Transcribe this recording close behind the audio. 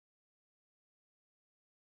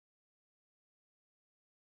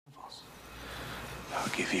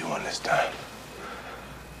give you one this time.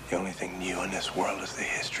 The only thing new in this world is the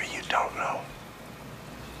history you don't know.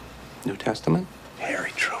 New Testament?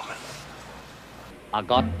 Harry Truman. I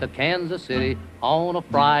got to Kansas City on a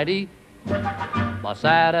Friday. By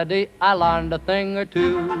Saturday, I learned a thing or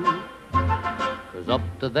two. 'Cause up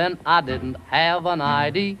to then, I didn't have an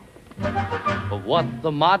idea of what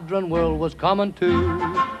the modern world was coming to.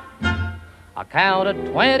 I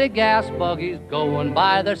counted 20 gas buggies going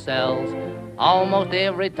by themselves almost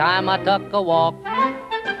every time I took a walk.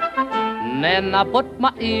 And then I put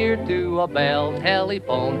my ear to a Bell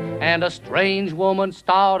telephone, and a strange woman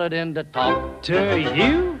started in to talk to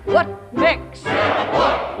you. What next?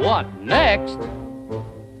 What next?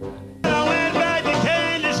 I went back to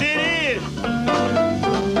Kansas City.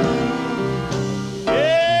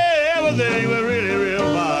 Yeah, everything was really real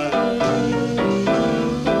fine.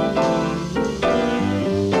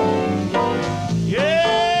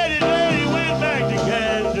 Yeah, today he went back to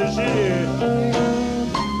Kansas City.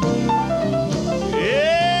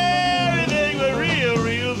 Everything was real,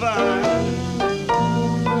 real fine.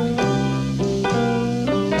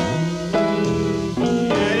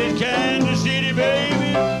 Yeah, in Kansas City,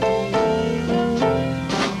 baby,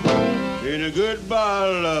 in a good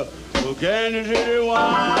bottle of Kansas City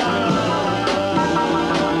wine.